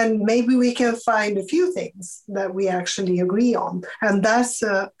 And maybe we can find a few things that we actually agree on. And that's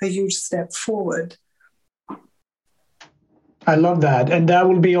a huge step forward. I love that. And that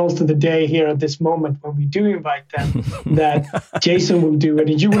will be also the day here at this moment when we do invite them, that Jason will do it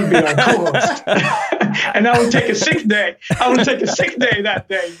and you will be our co-host. And I will take a sick day. I will take a sick day that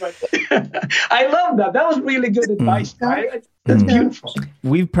day. But I love that. That was really good advice. Right? That's beautiful.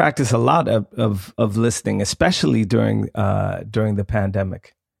 We've practiced a lot of listening, especially during the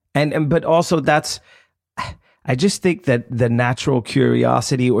pandemic. But also I just think that the natural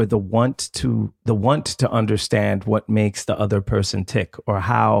curiosity or the want to understand what makes the other person tick, or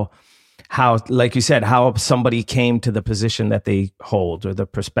how, like you said, how somebody came to the position that they hold, or the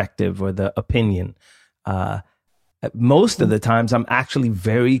perspective or the opinion. Most of the times I'm actually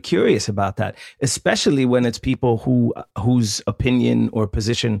very curious about that, especially when it's people whose opinion or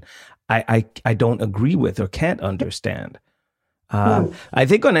position I don't agree with or can't understand. I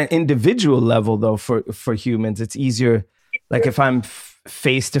think on an individual level, though, for humans, it's easier. Like if I'm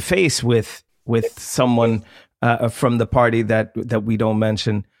face to face with someone from the party that we don't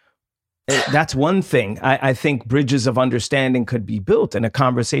mention, that's one thing. I think bridges of understanding could be built, and a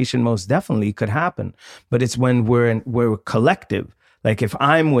conversation most definitely could happen. But it's when we're collective. Like if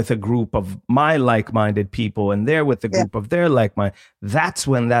I'm with a group of my like-minded people and they're with a group of their like-minded, that's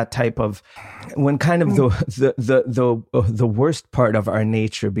when when kind of the worst part of our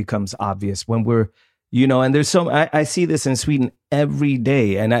nature becomes obvious, when we're, and there's I see this in Sweden every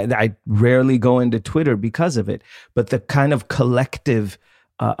day, and I rarely go into Twitter because of it, but the kind of collective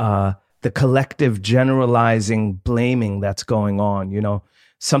generalizing blaming that's going on,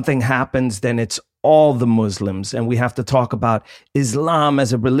 something happens, then it's all the Muslims, and we have to talk about Islam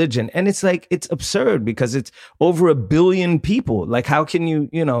as a religion. And it's like, it's absurd because it's over 1 billion people. Like, how can you,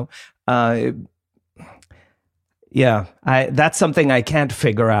 that's something I can't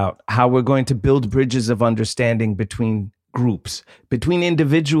figure out, how we're going to build bridges of understanding between groups. Between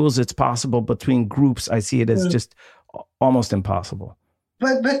individuals, it's possible. Between groups, I see it as just almost impossible.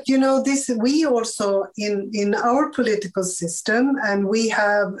 But this, we also in our political system, and we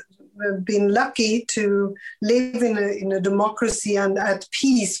have been lucky to live in a democracy and at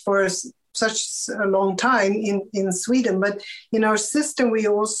peace for such a long time in Sweden. But in our system, we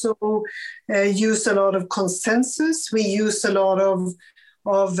also use a lot of consensus. We use a lot of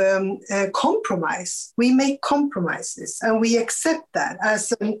compromise. We make compromises, and we accept that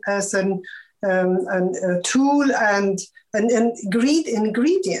as a tool and an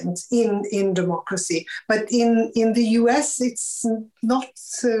ingredient in democracy. But in the US, it's not.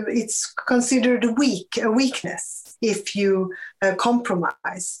 It's considered a weakness if you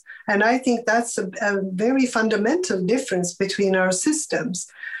compromise. And I think that's a very fundamental difference between our systems.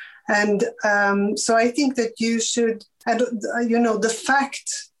 And so I think that you should, the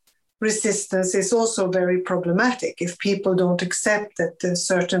fact resistance is also very problematic if people don't accept that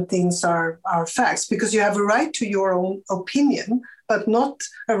certain things are facts, because you have a right to your own opinion, but not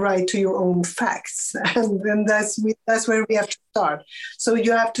a right to your own facts. And that's where we have to start. So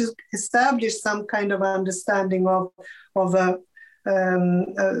you have to establish some kind of understanding of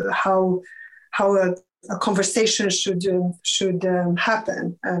how a conversation should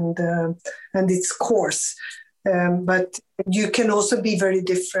happen and its course. But you can also be very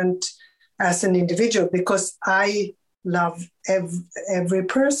different as an individual, because I love every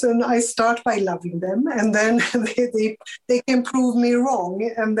person. I start by loving them, and then they can prove me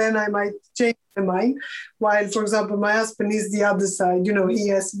wrong, and then I might change my mind. While, for example, my husband is the other side.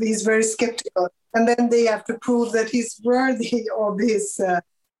 He's very skeptical, and then they have to prove that he's worthy of his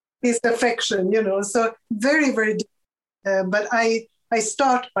affection. So very, very different. But I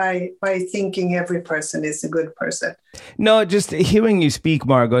start by thinking every person is a good person. No, just hearing you speak,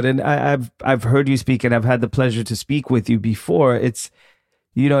 Margot, and I've heard you speak, and I've had the pleasure to speak with you before. It's,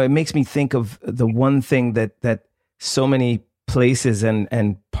 you know, it makes me think of the one thing that so many places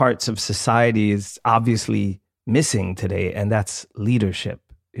and parts of society is obviously missing today, and that's leadership.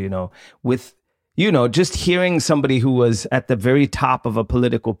 You know, with, you know, just hearing somebody who was at the very top of a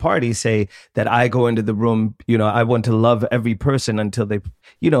political party say that I go into the room, you know, I want to love every person until they,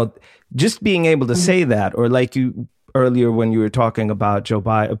 you know, just being able to say that, or like you earlier when you were talking about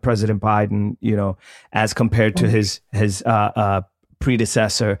President Biden, you know, as compared to his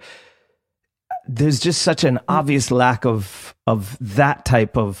predecessor, there's just such an obvious lack of that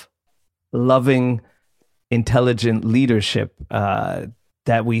type of loving, intelligent leadership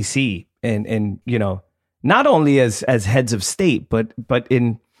that we see in you know, not only as heads of state, but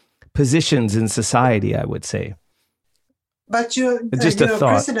in positions in society, I would say. But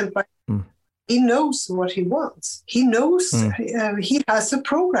President Biden, he knows what he wants. He knows he has a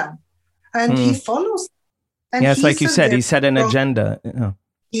program, and he follows. And yes, like you said, he set an agenda. Yeah.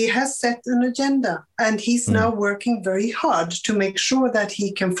 He has set an agenda, and he's now working very hard to make sure that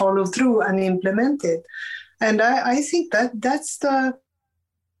he can follow through and implement it. And I think that's the...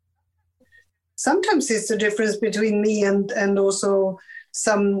 Sometimes it's the difference between me and also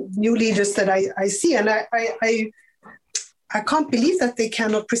some new leaders that I see. And I can't believe that they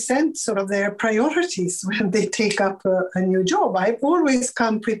cannot present sort of their priorities when they take up a new job. I've always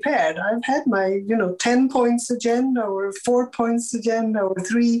come prepared. I've had my, 10 points agenda or 4 points agenda or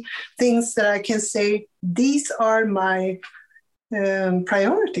 3 things that I can say, these are my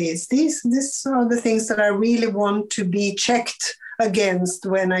priorities. These are the things that I really want to be checked against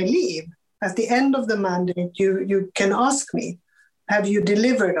when I leave. At the end of the mandate, you can ask me, have you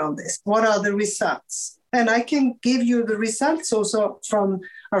delivered on this? What are the results? And I can give you the results also from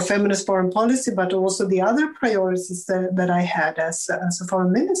our feminist foreign policy, but also the other priorities that I had as a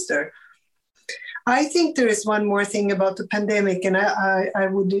foreign minister. I think there is one more thing about the pandemic, and I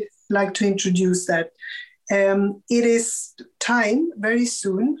would like to introduce that. It is time very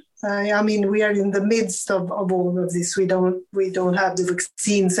soon. I mean, we are in the midst of all of this. We don't have the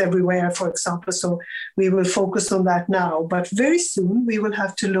vaccines everywhere, for example, so we will focus on that now. But very soon, we will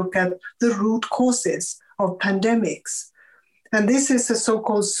have to look at the root causes of pandemics. And this is a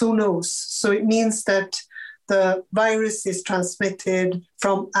so-called zoonose. So it means that the virus is transmitted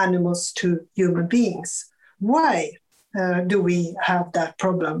from animals to human beings. Why do we have that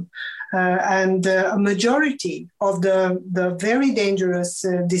problem? And a majority of the very dangerous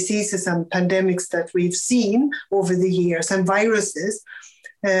diseases and pandemics that we've seen over the years and viruses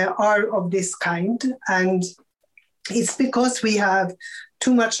are of this kind. And it's because we have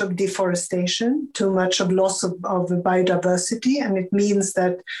too much of deforestation, too much of loss of biodiversity. And it means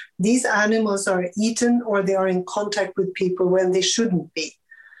that these animals are eaten or they are in contact with people when they shouldn't be.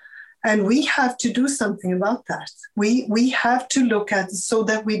 And we have to do something about that. We have to look at it so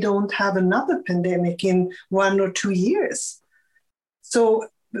that we don't have another pandemic in 1 or 2 years. So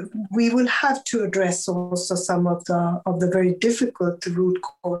we will have to address also some of the very difficult root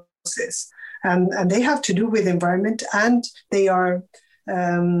causes. And they have to do with environment, and they are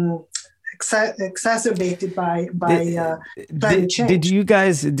exacerbated by climate change. Did you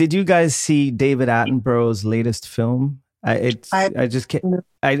guys see David Attenborough's latest film? It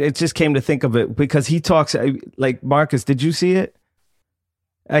just came to think of it because he talks like Marcus. Did you see it?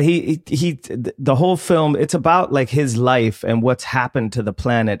 The whole film, it's about like his life and what's happened to the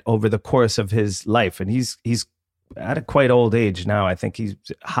planet over the course of his life, and he's at a quite old age now. I think he's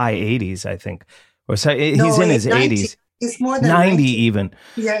high 80s. I think, or so he's in his 90. 80s. It's more than 90 even.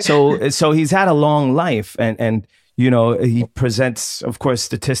 Yeah. So he's had a long life, and he presents, of course,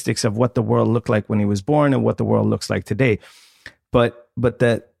 statistics of what the world looked like when he was born and what the world looks like today. But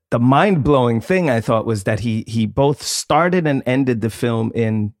the mind-blowing thing I thought was that he both started and ended the film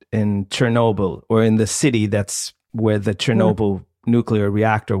in Chernobyl, or in the city that's where the Chernobyl nuclear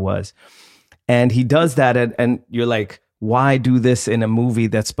reactor was. And he does that, and you're like, why do this in a movie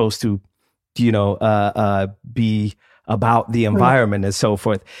that's supposed to, be about the environment and so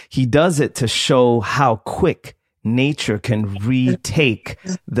forth? He does it to show how quick nature can retake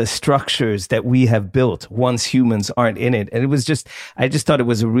the structures that we have built once humans aren't in it. And I just thought it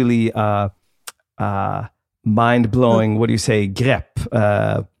was a really mind-blowing, what do you say,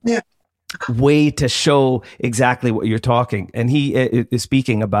 grep, way to show exactly what you're talking. And he is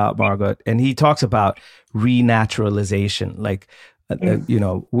speaking about, Margot, and he talks about renaturalization, like,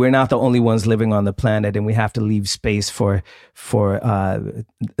 we're not the only ones living on the planet, and we have to leave space for the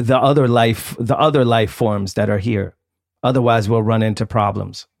other life forms that are here. Otherwise, we'll run into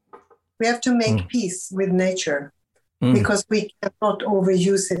problems. We have to make peace with nature because we cannot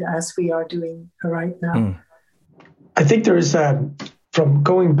overuse it as we are doing right now. I think there is, from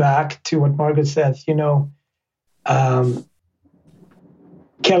going back to what Margaret says,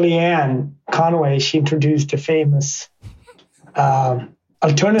 Kellyanne Conway, she introduced a famous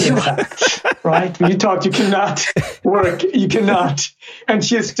alternative facts, right? When you talk, you cannot work, you cannot. And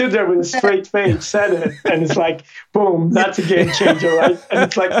she stood there with a straight face, said it, and it's like, boom, that's a game changer, right? And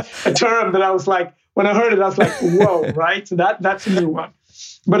it's like a term that I was like, when I heard it, I was like, whoa, right? So that's a new one.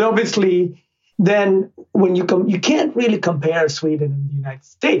 But obviously, then when you can't really compare Sweden and the United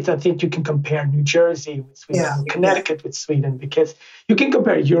States. I think you can compare New Jersey with Sweden, and Connecticut with Sweden, because you can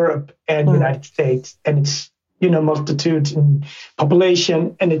compare Europe and United States, and it's multitude in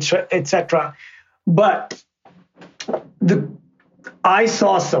population and etc. But I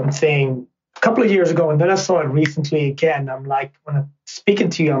saw something a couple of years ago, and then I saw it recently again. I'm like, when I'm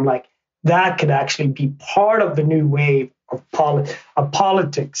speaking to you, I'm like, that could actually be part of the new wave of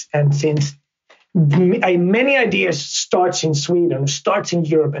politics. And since many ideas starts in Sweden, starts in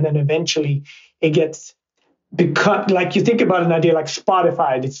Europe, and then eventually it gets because, like, you think about an idea like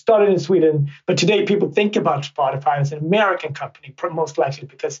Spotify, it started in Sweden, but today people think about Spotify as an American company, most likely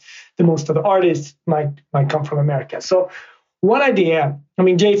because most of the artists might come from America. So one idea, I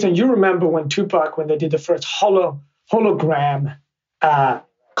mean, Jason, you remember when Tupac, when they did the first hologram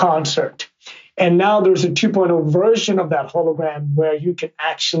concert, and now there's a 2.0 version of that hologram where you can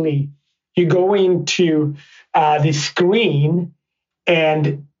actually, you go into the screen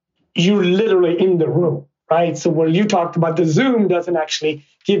and you're literally in the room. Right. So where you talked about the Zoom doesn't actually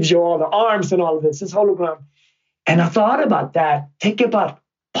give you all the arms and all of this. It's hologram. And I thought about that. Think about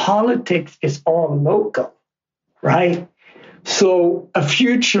politics is all local. Right. So a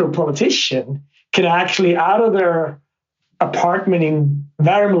future politician could actually, out of their apartment in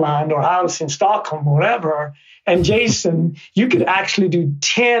Värmland or house in Stockholm or whatever, and Jason, you could actually do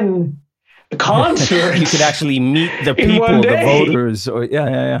 10 concerts. You could actually meet the people, the voters. Or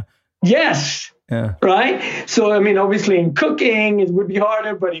Yes. Yeah. Right. So, I mean, obviously in cooking, it would be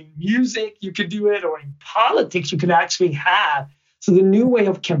harder, but in music, you could do it, or in politics, you could actually have. So the new way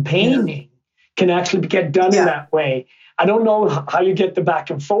of campaigning can actually get done in that way. I don't know how you get the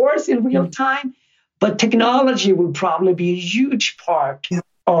back and forth in real time, but technology will probably be a huge part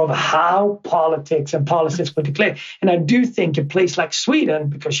of how politics and policies will declare. And I do think a place like Sweden,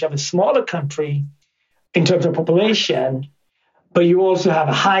 because you have a smaller country in terms of population, but you also have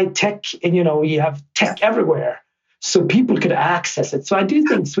a high tech, and you have tech everywhere, so people could access it. So I do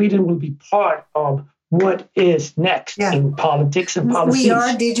think Sweden will be part of what is next in politics and policies. We are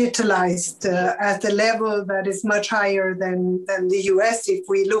digitalized at a level that is much higher than the US, if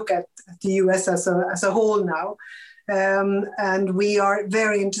we look at the US as a whole now. And we are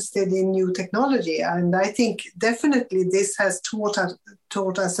very interested in new technology. And I think definitely this has taught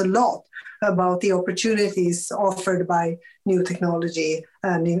us a lot about the opportunities offered by new technology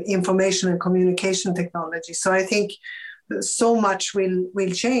and information and communication technology. So I think so much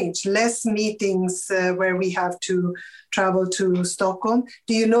will change. Less meetings where we have to travel to Stockholm.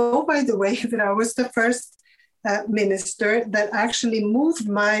 Do you know, by the way, that I was the first minister that actually moved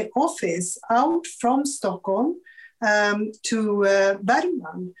my office out from Stockholm to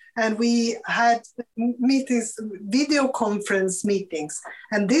Värmland, and we had meetings, video conference meetings,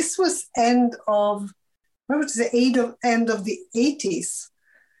 and this was end of the 80s,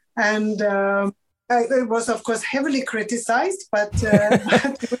 and it was of course heavily criticized, but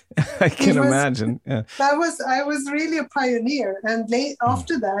I can imagine. Yeah. I was really a pioneer, and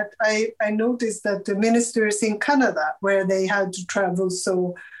after that, I noticed that the ministers in Canada, where they had to travel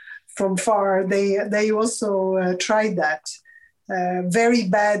so from far, they also tried that. Very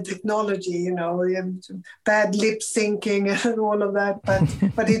bad technology, bad lip syncing and all of that,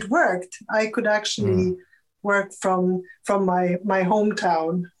 but it worked. I could actually work from my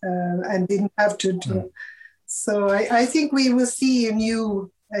hometown and didn't have to do. So I think we will see new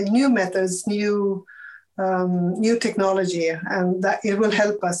methods, new technology, and that it will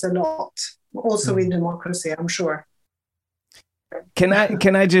help us a lot. Also with democracy, I'm sure. Can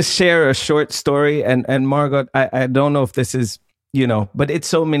I just share a short story? And Margot, I don't know if this is, but it's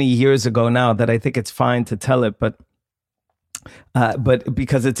so many years ago now that I think it's fine to tell it, but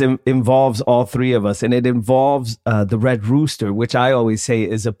because it involves all three of us, and it involves the Red Rooster, which I always say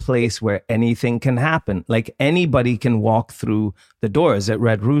is a place where anything can happen. Like anybody can walk through the doors at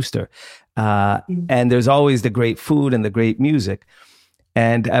Red Rooster. And there's always the great food and the great music.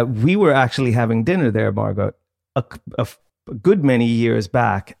 And we were actually having dinner there, Margot, a good many years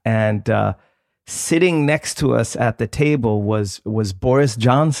back. And sitting next to us at the table was Boris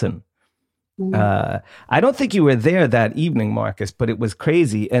Johnson. I don't think you were there that evening, Marcus, but it was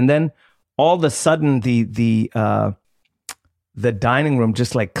crazy. And then all of a sudden, the dining room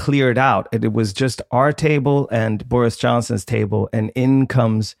just like cleared out. And it was just our table and Boris Johnson's table, and in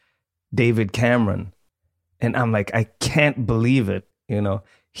comes David Cameron. And I'm like, I can't believe it,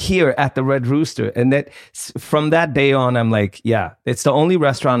 here at the Red Rooster. And that from that day on, I'm like, yeah, it's the only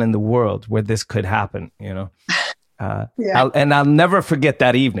restaurant in the world where this could happen, I'll never forget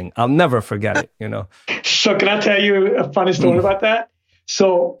that evening. I'll never forget it, So can I tell you a funny story about that?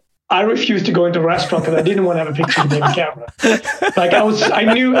 So I refused to go into a restaurant because I didn't want to have a picture of David Cameron. Like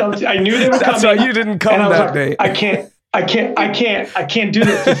I knew they were coming. That's why you didn't come that day. I can't do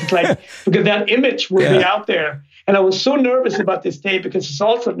this. It's like, because that image will be out there. And I was so nervous about this day because it's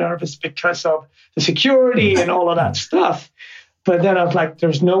also nervous because of the security and all of that stuff. But then I was like,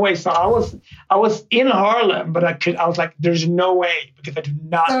 there's no way. So I was in Harlem, but I was like, there's no way, because I do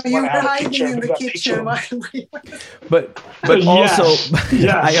not want to have a picture in the kitchen. But also,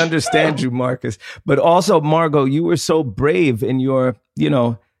 I understand you, Marcus. But also, Margot, you were so brave in your,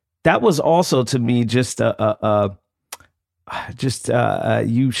 that was also to me just you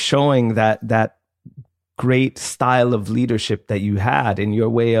showing that great style of leadership that you had in your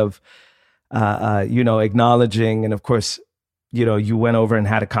way of, acknowledging. And of course, you went over and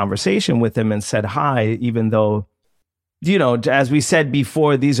had a conversation with him and said hi, even though, as we said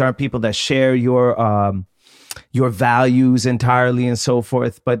before, these aren't people that share your values entirely and so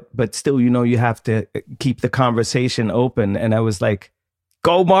forth. But still, you have to keep the conversation open. And I was like,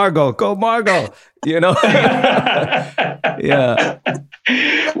 go Margot. Yeah.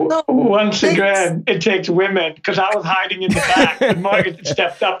 Once again, it takes women, because I was hiding in the back and Margaret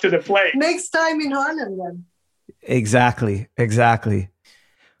stepped up to the plate. Next time in Harlem then. Exactly.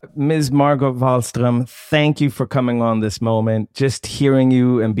 Ms. Margot Wallström, thank you for coming on this moment. Just hearing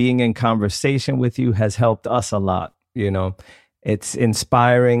you and being in conversation with you has helped us a lot. It's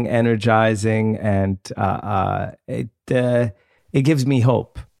inspiring, energizing, and it gives me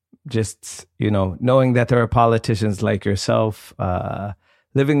hope. Just, knowing that there are politicians like yourself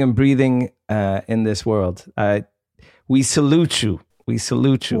living and breathing in this world. We salute you.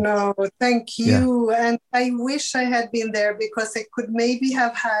 No, thank you. Yeah. And I wish I had been there, because I could maybe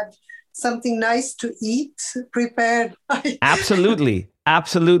have had something nice to eat prepared. Absolutely.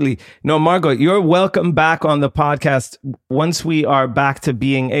 No, Margot, you're welcome back on the podcast once we are back to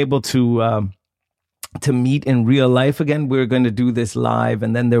being able to meet in real life again. We're going to do this live,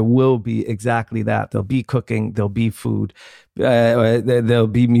 and then there will be exactly that. There'll be cooking, there'll be food, there'll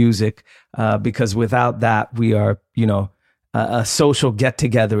be music, because without that, we are, a social get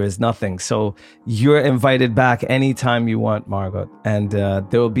together is nothing. So you're invited back anytime you want, Margot, and there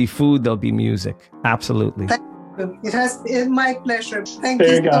will be food, there'll be music. Absolutely. Thank you. It's my pleasure. Thank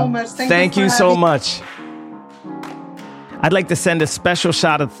you so much. Thank you so much. I'd like to send a special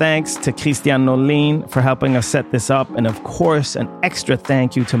shout of thanks to Christian Nolin for helping us set this up. And of course, an extra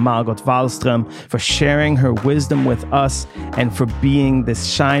thank you to Margot Wallström for sharing her wisdom with us and for being this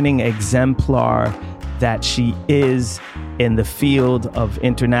shining exemplar that she is in the field of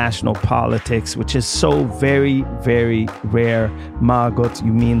international politics, which is so very, very rare. Margot,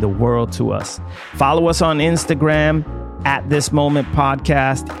 you mean the world to us. Follow us on Instagram at This Moment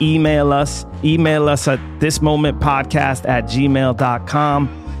Podcast. Email us at thismomentpodcast@gmail.com.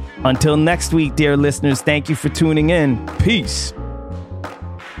 Until next week, dear listeners, thank you for tuning in. Peace.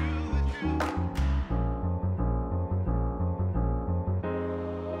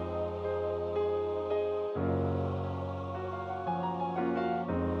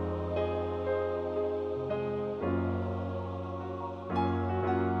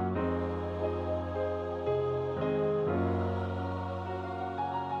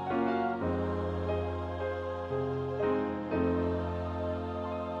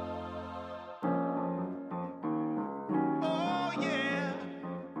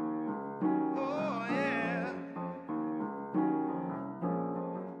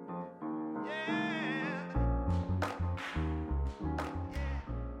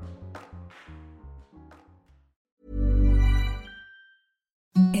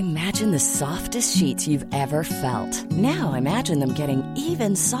 Imagine the softest sheets you've ever felt. Now imagine them getting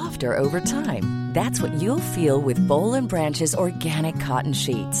even softer over time. That's what you'll feel with Boll & Branch's organic cotton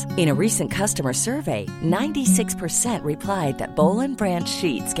sheets. In a recent customer survey, 96% replied that Boll & Branch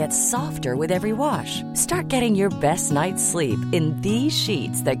sheets get softer with every wash. Start getting your best night's sleep in these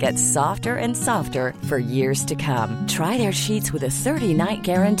sheets that get softer and softer for years to come. Try their sheets with a 30-night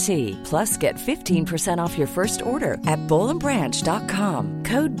guarantee. Plus, get 15% off your first order at bollandbranch.com.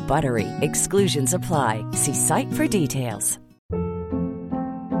 Code BUTTERY. Exclusions apply. See site for details.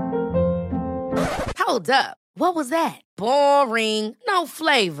 Hold up. What was that? Boring. No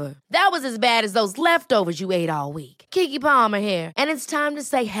flavor. That was as bad as those leftovers you ate all week. Keke Palmer here, and it's time to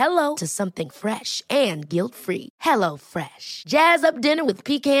say hello to something fresh and guilt-free. Hello Fresh. Jazz up dinner with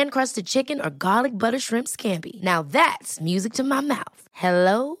pecan-crusted chicken or garlic butter shrimp scampi. Now that's music to my mouth.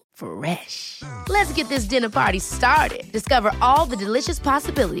 Hello Fresh. Let's get this dinner party started. Discover all the delicious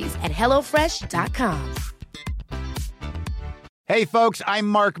possibilities at HelloFresh.com. Hey, folks, I'm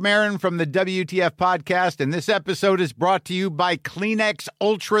Mark Maron from the WTF Podcast, and this episode is brought to you by Kleenex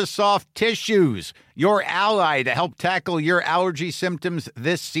Ultra Soft Tissues, your ally to help tackle your allergy symptoms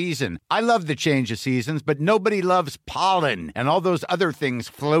this season. I love the change of seasons, but nobody loves pollen and all those other things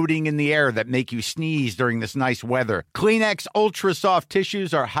floating in the air that make you sneeze during this nice weather. Kleenex Ultra Soft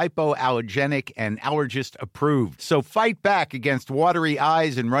Tissues are hypoallergenic and allergist approved, so fight back against watery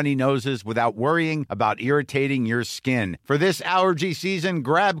eyes and runny noses without worrying about irritating your skin. For this allergy season,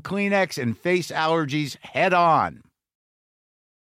 grab Kleenex and face allergies head on.